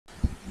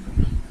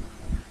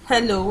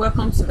Hello,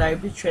 welcome to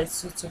the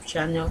Dress YouTube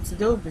channel.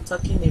 Today we'll be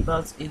talking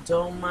about a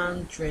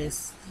Dolman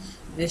dress,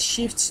 the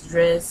shift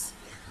dress,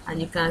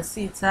 and you can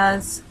see it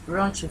has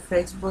runch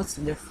effects both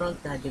in the front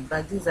and the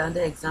back. This is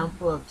another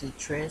example of the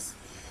dress.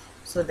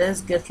 So let's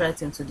get right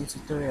into the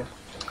tutorial.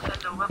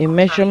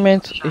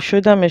 A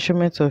shoulder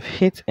measurement of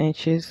 8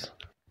 inches.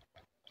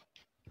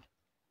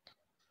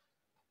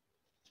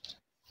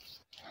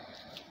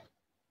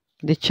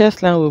 The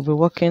chest line we'll be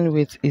working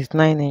with is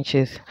 9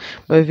 inches,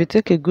 but if you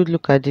take a good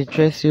look at the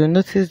dress, you'll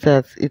notice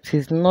that it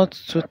is not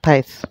too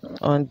tight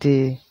on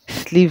the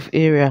sleeve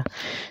area,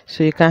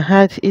 so you can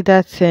add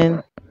either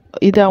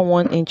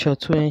 1 inch or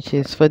 2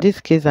 inches. For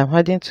this case, I'm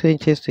adding 2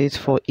 inches to it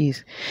for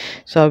ease.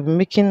 So I'll be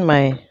making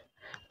my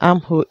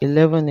armhole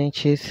 11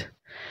 inches,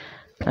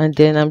 and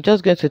then I'm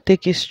just going to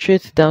take it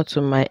straight down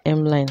to my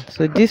M line.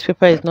 So this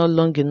paper is not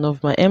long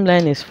enough. My M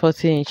line is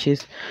 40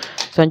 inches,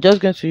 so I'm just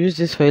going to use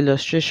this for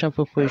illustration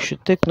purpose. You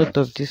should take note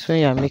of this when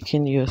you are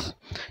making yours.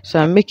 So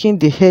I'm making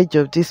the edge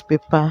of this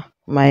paper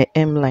my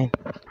M line,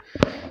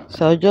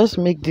 so I'll just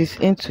make this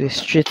into a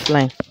straight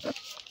line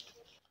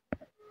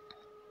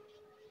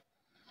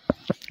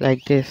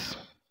like this.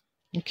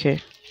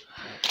 Okay,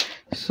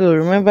 so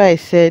remember I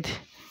said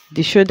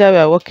the shoulder we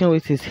are working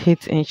with is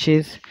 8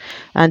 inches,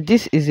 and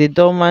this is a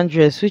Dolman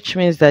dress, which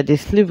means that the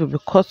sleeve will be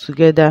cut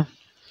together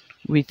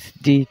with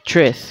the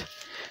dress.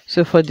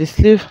 So for the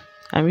sleeve,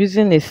 I'm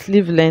using a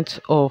sleeve length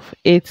of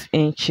 8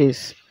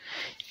 inches.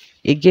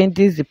 Again,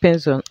 this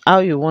depends on how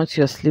you want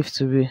your sleeve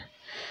to be.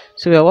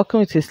 So we are working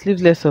with a sleeve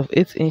length of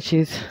 8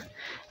 inches.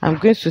 I'm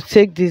going to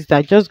take this,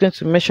 I'm just going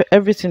to measure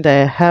everything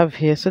that I have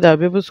here so that I'll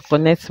be able to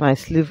connect my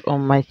sleeve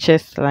on my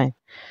chest line.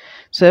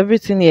 So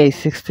everything here is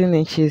 16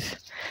 inches.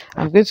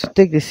 I'm going to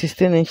take the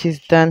 16 inches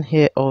down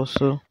here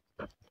also.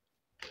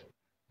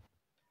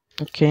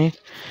 Okay,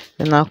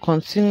 then I'll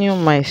continue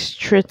my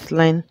straight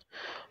line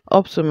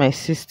up to my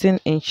 16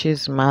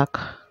 inches mark,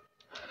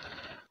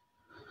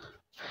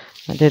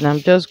 and then I'm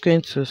just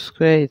going to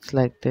square it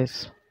like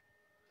this.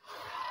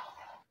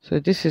 So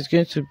this is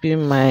going to be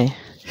my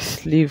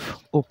sleeve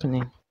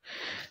opening.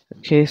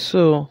 Okay,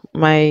 so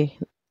my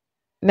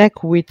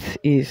neck width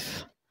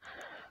is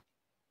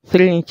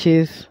 3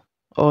 inches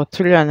or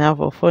 3.5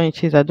 or 4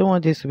 inches. I don't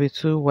want this to be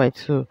too wide,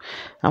 so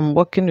I'm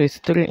working with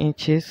 3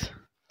 inches.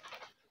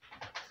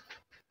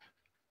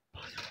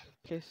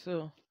 Okay,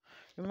 so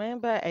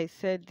remember I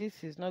said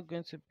this is not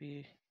going to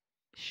be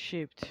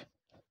shaped,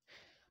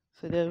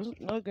 so there's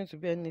not going to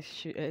be any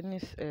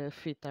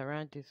fit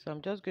around it. So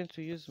I'm just going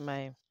to use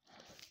my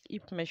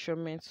hip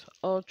measurements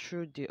all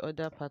through the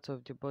other part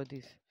of the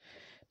bodies.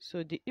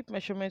 So the hip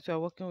measurement we are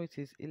working with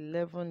is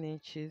 11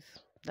 inches.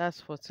 That's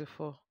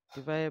 44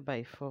 divided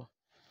by 4.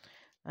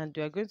 And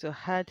we are going to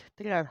add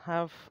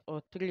 3.5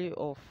 or 3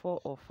 or 4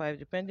 or 5,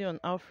 depending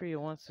on how free you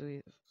want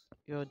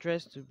your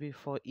dress to be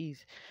for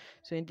ease.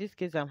 So in this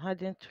case, I'm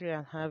adding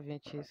 3.5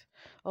 inches.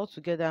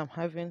 Altogether, I'm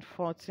having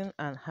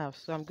 14.5.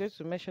 So I'm going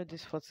to measure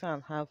this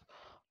 14.5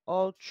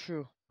 all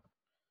through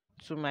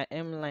to my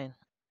M line.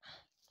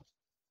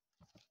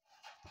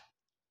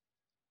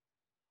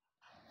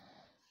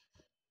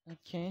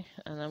 Okay,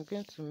 and I'm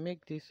going to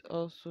make this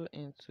also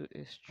into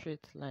a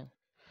straight line.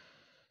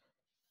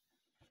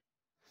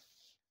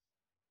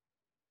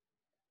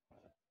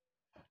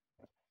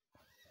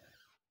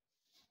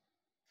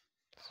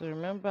 So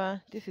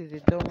remember, this is a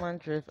Dolman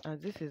dress and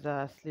this is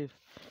our sleeve.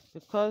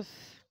 Because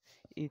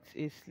it's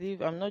a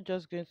sleeve, I'm not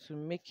just going to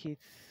make it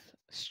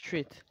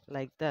straight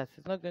like that.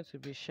 It's not going to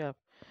be sharp.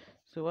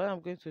 So what I'm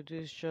going to do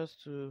is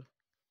just to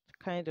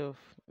kind of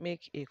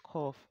make a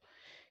curve,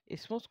 a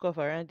smooth curve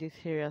around this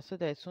area so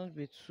that it won't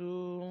be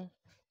too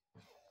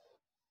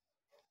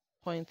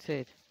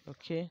pointed.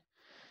 Okay,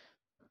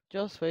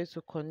 just for it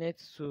to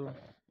connect to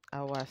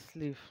our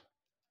sleeve.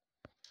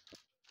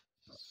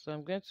 So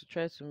I'm going to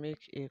try to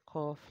make a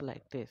curve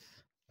like this.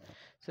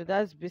 So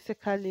that's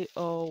basically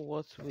all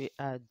what we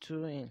are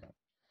doing.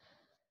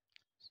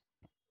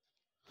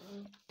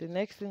 The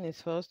next thing is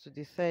for us to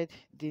decide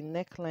the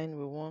neckline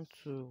we want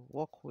to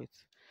work with.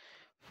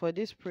 For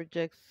this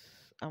project,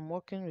 I'm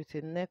working with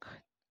a neck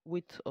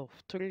width of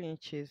 3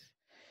 inches,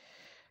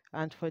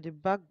 and for the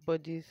back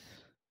bodies,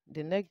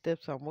 the neck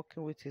depth I'm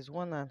working with is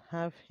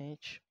 1.5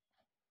 inch.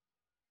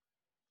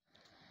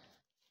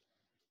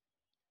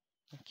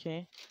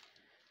 Okay,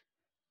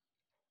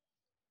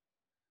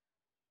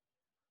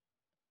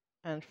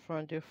 and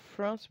from the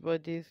front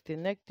bodies, the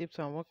neck depth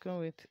I'm working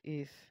with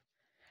is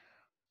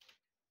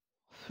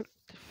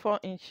 4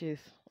 inches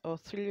or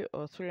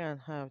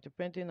 3.5,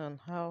 depending on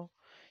how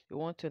you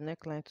want your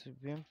neckline to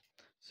be.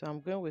 So I'm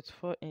going with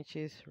 4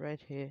 inches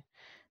right here,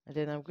 and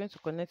then I'm going to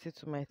connect it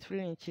to my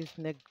 3 inches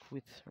neck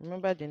width.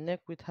 Remember, the neck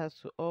width has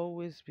to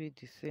always be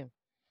the same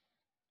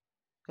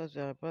because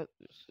we are about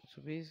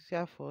to be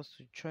easier for us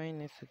to join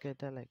it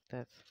together like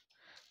that.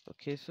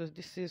 Okay, so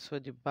this is for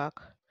the back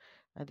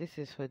and this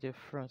is for the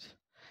front.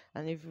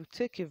 And if you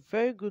take a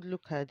very good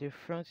look at the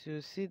front,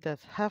 you'll see that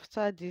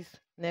after this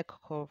neck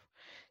curve,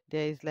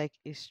 there is like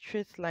a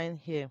straight line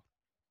here.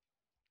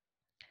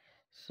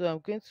 So I'm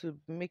going to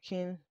be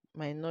making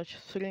my notch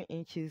 3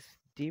 inches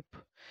deep.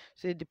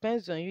 So it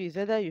depends on you. It's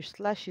either you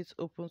slash it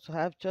open to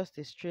have just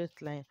a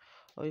straight line,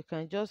 or you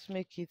can just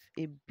make it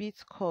a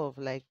bit curve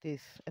like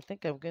this. I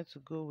think I'm going to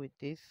go with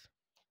this.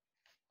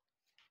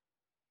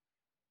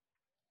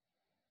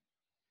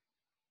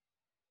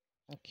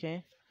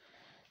 Okay,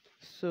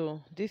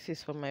 so this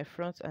is for my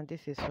front and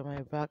this is for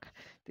my back.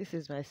 This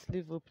is my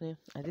sleeve opening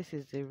and this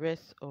is the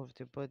rest of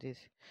the bodies.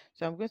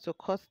 So I'm going to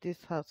cut this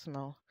out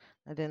now,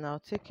 and then I'll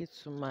take it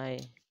to my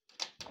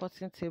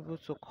cutting table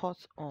to cut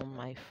on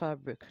my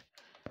fabric.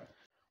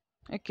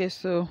 Okay,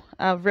 so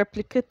I've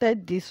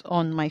replicated this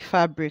on my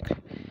fabric.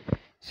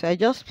 So I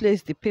just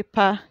placed the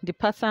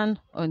pattern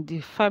on the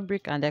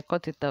fabric, and I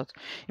cut it out.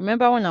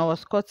 Remember when I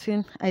was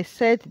cutting, I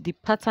said the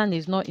pattern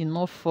is not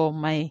enough for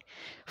my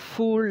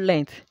full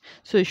length.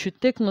 So you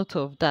should take note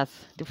of that.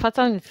 The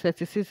pattern is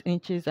 36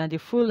 inches and the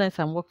full length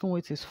I'm working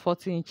with is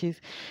 40 inches,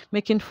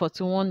 making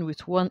 41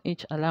 with 1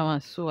 inch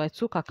allowance. So I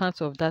took account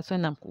of that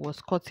when I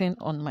was cutting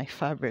on my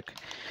fabric.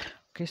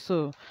 Okay,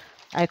 so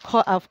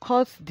I've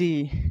cut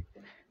the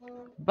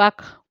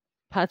back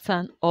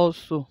pattern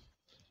also.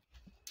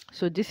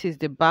 So this is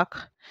the back,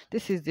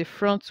 this is the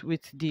front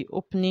with the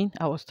opening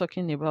I was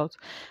talking about,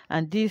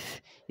 and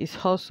this is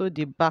also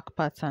the back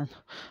pattern.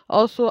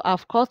 Also,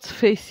 I've cut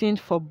facing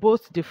for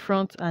both the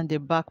front and the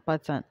back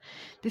pattern.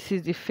 This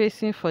is the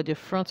facing for the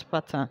front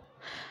pattern.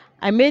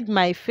 I made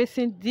my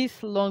facing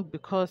this long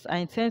because I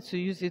intend to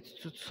use it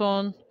to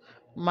turn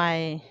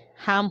my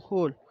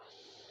armhole.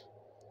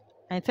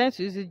 I intend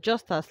to use it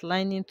just as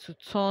lining to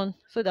turn,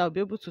 so that I'll be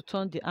able to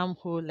turn the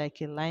armhole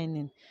like a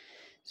lining.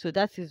 So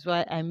that is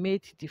why I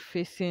made the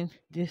facing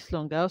this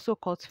long. I also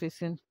cut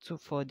facing too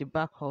for the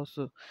back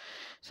also.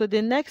 So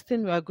the next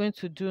thing we are going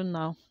to do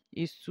now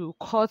is to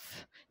cut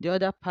the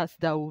other parts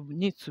that we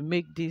need to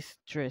make this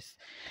dress.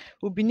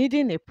 We'll be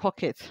needing a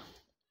pocket.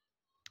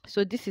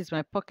 So this is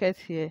my pocket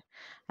here.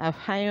 I've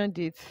ironed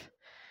it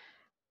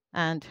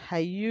and I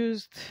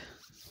used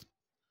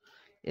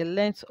a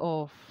length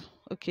of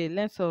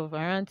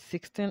around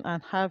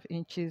 16.5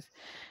 inches,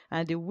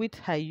 and the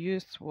width I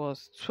used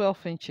was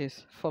 12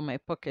 inches for my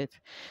pocket.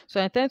 So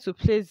I intend to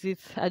place it,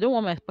 I don't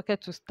want my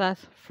pocket to start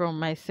from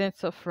my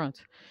center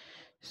front,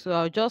 so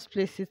I'll just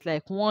place it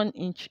like 1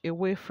 inch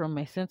away from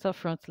my center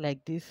front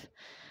like this,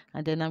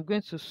 and then I'm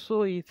going to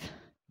sew it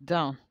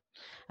down.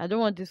 I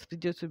don't want this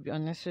video to be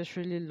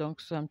unnecessarily long,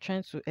 so I'm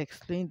trying to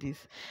explain this.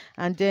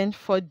 And then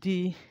for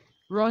the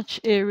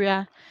runch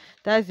area,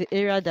 that's the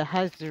area that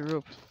has the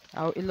rope,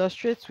 I'll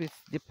illustrate with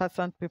the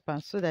pattern paper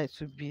so that it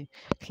will be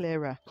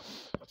clearer.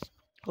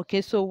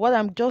 Okay, so what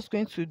I'm just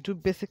going to do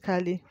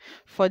basically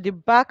for the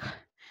back,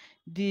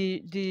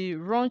 the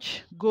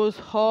runch goes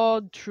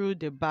all through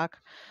the back,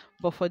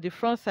 but for the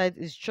front side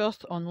it's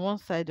just on one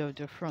side of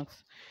the front.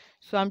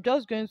 So I'm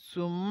just going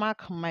to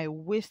mark my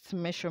waist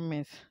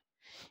measurement.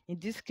 In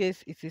this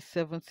case it is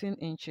 17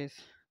 inches.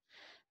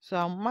 So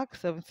I'll mark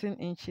 17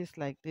 inches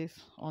like this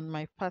on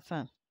my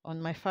pattern,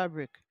 on my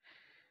fabric.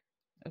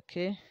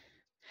 Okay,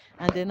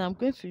 and then I'm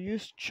going to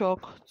use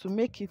chalk to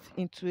make it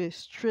into a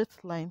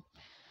straight line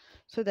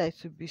so that it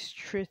will be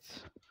straight.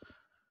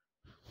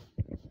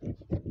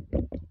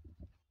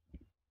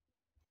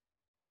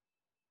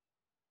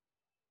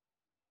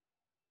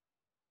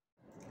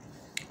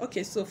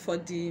 Okay, so for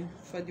the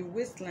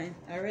waistline,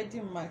 I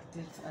already marked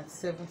it at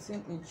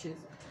 17 inches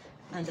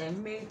and I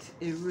made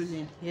a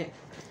ruling here.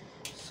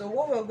 So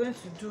what we're going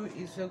to do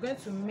is we're going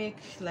to make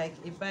like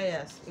a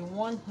bias, a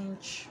 1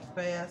 inch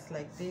bias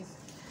like this.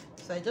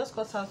 So I just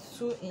cut out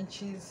 2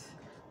 inches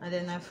and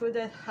then I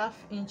folded ½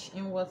 inch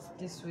inwards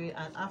this way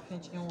and ½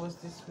 inch inwards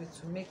this way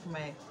to make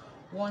my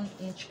 1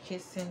 inch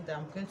casing that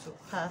I'm going to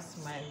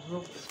pass my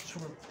rope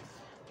through.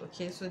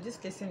 Okay, so this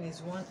casing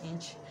is 1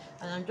 inch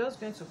and I'm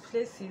just going to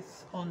place it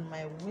on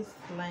my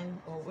waistline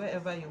or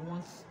wherever you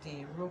want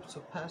the rope to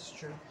pass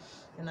through,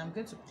 and I'm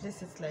going to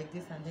place it like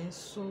this and then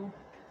sew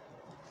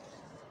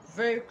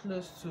very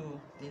close to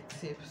the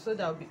tip so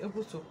that I'll be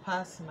able to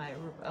pass my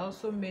rope. I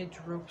also made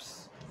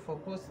ropes for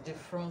both the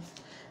front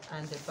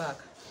and the back.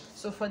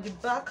 So for the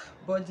back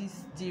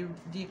bodies,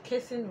 the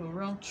casing will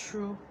run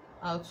through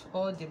out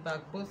all the back,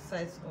 both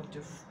sides of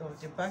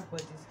the back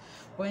bodies.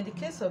 But in the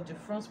case of the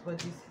front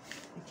bodies,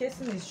 the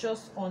casing is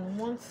just on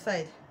one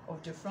side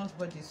of the front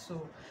body.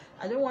 So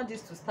I don't want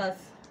this to start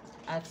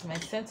at my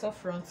center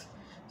front,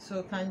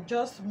 so can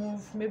just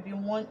move maybe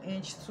 1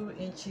 inch, 2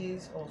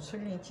 inches or 3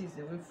 inches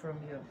away from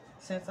your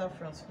center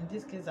front. In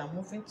this case I'm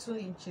moving 2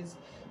 inches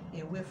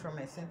away from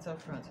my center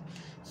front.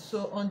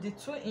 So on the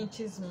 2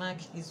 inches mark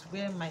is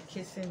where my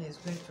casing is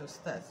going to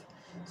start.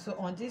 So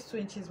on this 2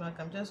 inches mark,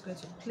 I'm just going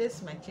to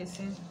place my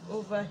casing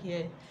over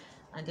here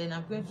and then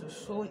I'm going to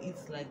sew it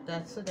like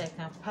that so that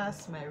I can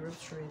pass my rope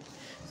through it.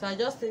 So I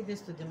just take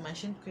this to the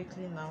machine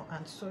quickly now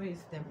and sew it,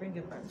 then bring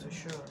it back to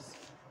show us.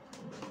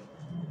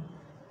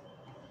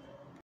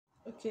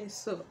 Okay,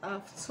 so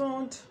I've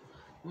turned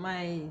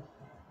my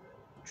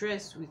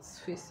dress with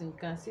facing. You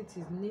can see it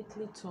is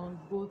neatly turned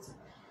both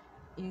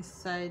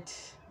inside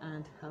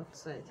and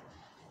outside.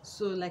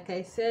 So like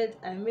I said,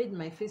 I made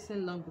my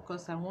facing long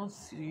because I want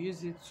to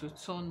use it to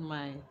turn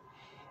my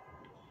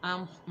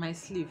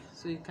sleeve.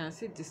 So you can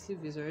see the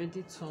sleeve is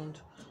already turned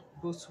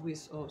both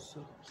ways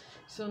also.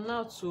 So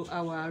now to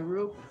our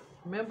rope.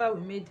 Remember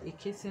we made a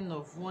casing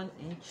of 1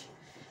 inch.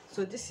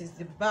 So this is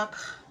the back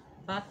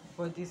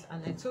for this,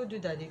 and I told you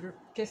that the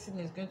casing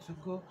is going to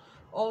go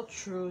all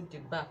through the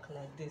back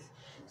like this.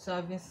 So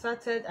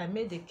I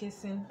made a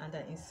casing and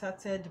I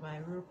inserted my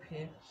rope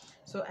here.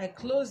 So I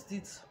closed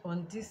it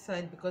on this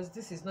side because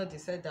this is not the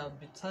side that I'll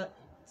be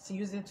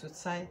using to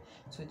tie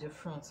to the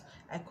front.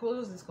 I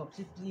closed this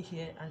completely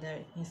here and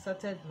I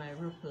inserted my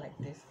rope like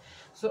this.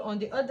 So on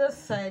the other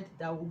side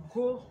that will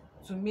go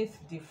to meet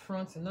the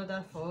front, in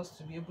order for us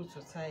to be able to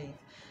tie it,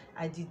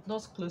 I did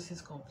not close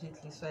it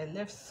completely, so I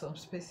left some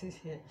spaces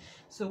here.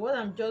 So what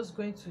I'm just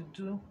going to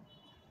do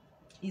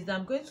is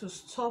I'm going to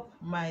stop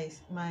my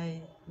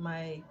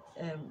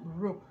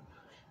rope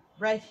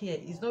right here.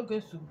 It's not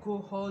going to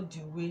go all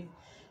the way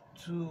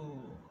to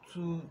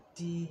to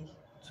the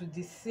to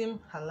the seam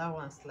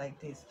allowance like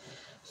this.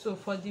 So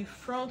for the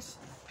front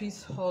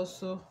piece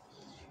also,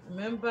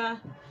 remember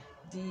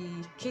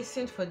the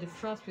casing for the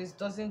front piece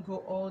doesn't go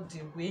all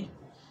the way.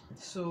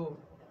 So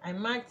I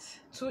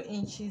marked 2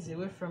 inches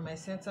away from my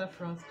center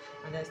front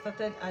and I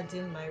started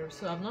adding my rope.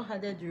 So I've not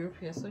added the rope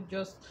here, so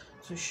just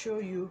to show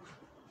you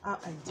how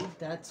I did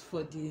that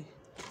for the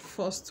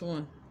first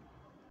one.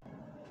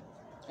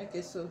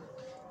 Okay, so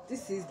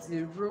this is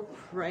the rope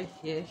right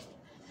here,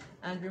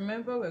 and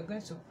remember we're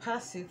going to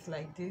pass it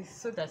like this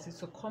so that it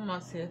will come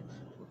out here.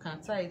 We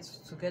can tie it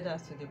together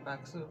to the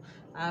back. So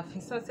I've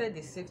inserted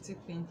the safety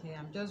pin here.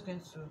 I'm just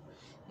going to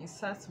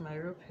insert my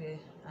rope here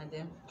and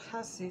then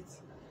pass it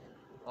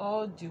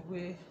all the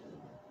way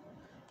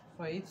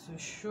for it to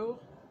show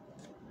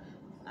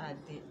at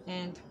the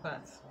end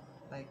part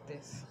like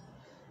this.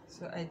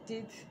 So I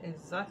did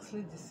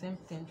exactly the same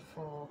thing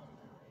for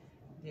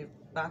the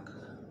back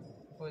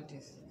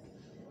bodies.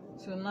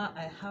 So now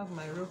I have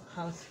my rope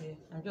out here.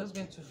 I'm just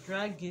going to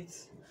drag it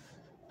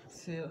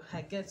till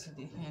I get to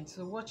the end.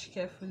 So watch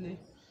carefully.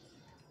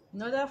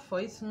 In order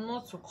for it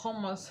not to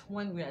come out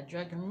when we are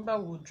dragging, remember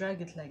we'll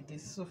drag it like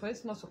this. So for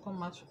it not to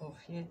come out of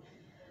here,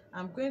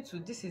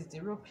 this is the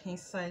rope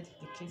inside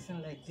the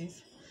casing like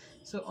this.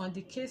 So on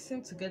the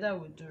casing together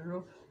with the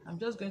rope, I'm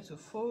just going to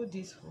fold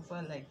this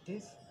over like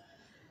this.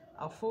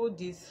 I'll fold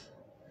this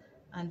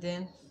and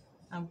then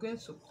I'm going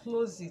to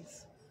close it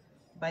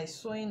by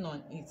sewing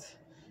on it.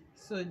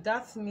 So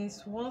that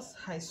means once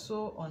I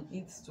sew on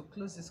it to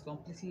close this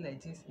completely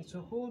like this, it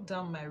will hold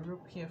down my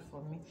rope here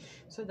for me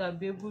so that I'll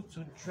be able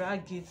to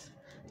drag it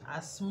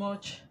as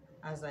much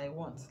as I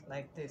want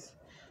like this.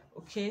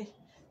 Okay,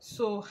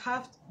 so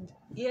have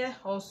here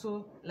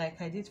also,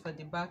 like I did for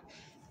the back,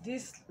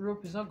 this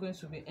rope is not going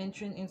to be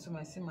entering into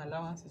my seam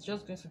allowance. It's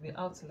just going to be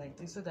out like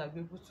this so that I'll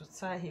be able to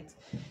tie it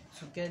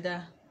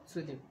together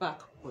to the back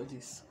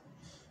bodies.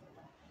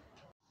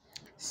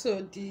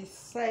 So the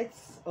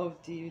sides of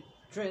the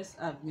dress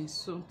have been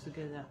sewn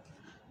together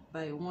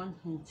by 1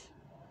 inch.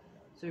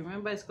 So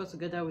remember it's cut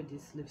together with the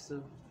sleeve,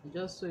 so you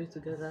just sew it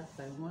together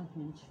by 1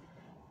 inch,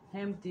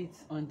 hemmed it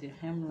on the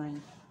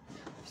hemline.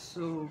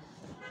 So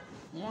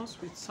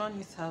once we turn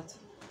it out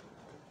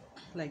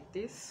like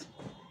this,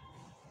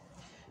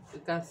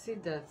 you can see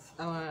that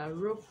our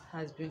rope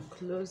has been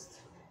closed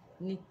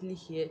neatly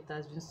here. It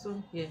has been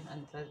sewn here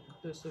and it has been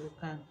closed, so we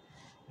can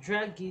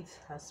drag it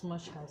as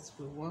much as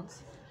we want.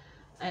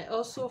 I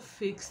also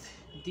fixed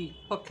the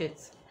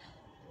pocket.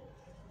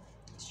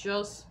 It's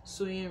just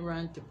sewing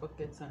around the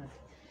pocket and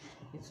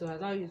it will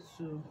allow you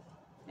to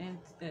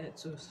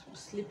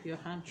slip your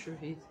hand through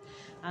it.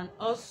 And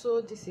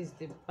also this is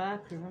the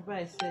back. Remember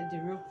I said the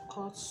rope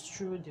cuts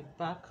through the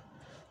back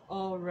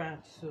all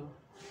round, so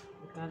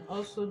you can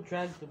also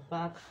drag the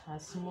back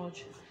as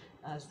much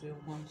as we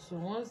want. So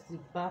once the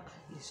back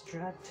is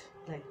dragged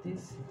like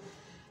this,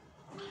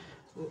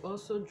 we'll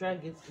also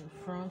drag it in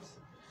front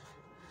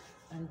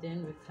and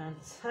then we can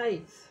tie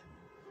it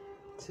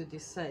to the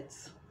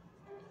sides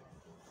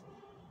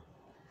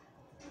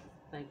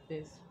like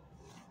this.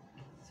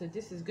 So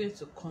this is going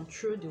to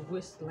control the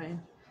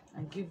waistline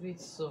and give it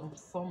some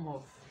form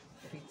of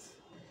fit.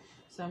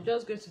 So I'm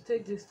just going to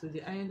take this to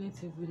the ironing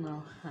table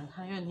now and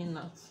iron it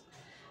out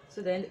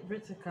so that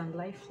everything can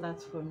lie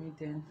flat for me.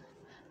 Then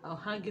I'll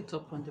hang it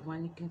up on the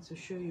mannequin to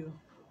show you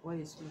what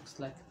it looks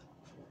like.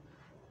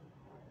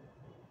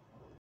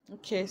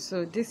 Okay,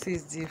 so this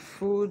is the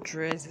full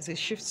dress. It's a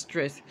shift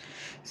dress.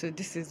 So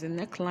this is the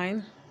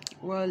neckline,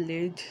 well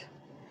laid.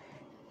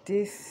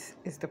 This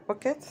is the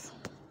pocket.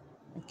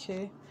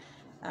 Okay,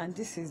 and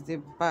this is the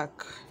back.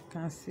 You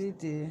can see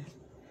the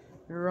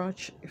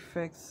ruch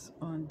effects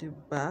on the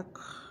back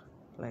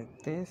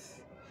like this.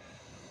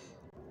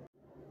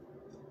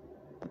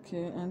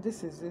 Okay, and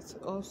this is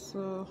it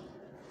also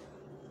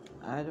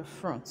at the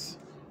front.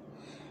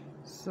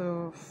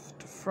 So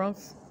the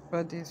front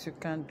bodies, you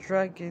can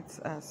drag it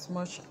as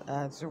much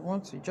as you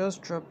want to.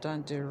 Just drop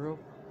down the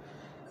rope,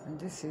 and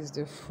this is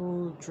the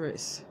full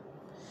dress.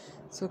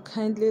 So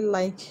kindly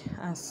like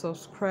and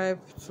subscribe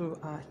to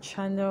our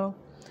channel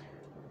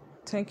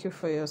Thank you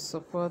for your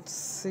support.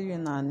 See you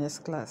in our next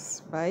class.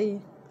 Bye.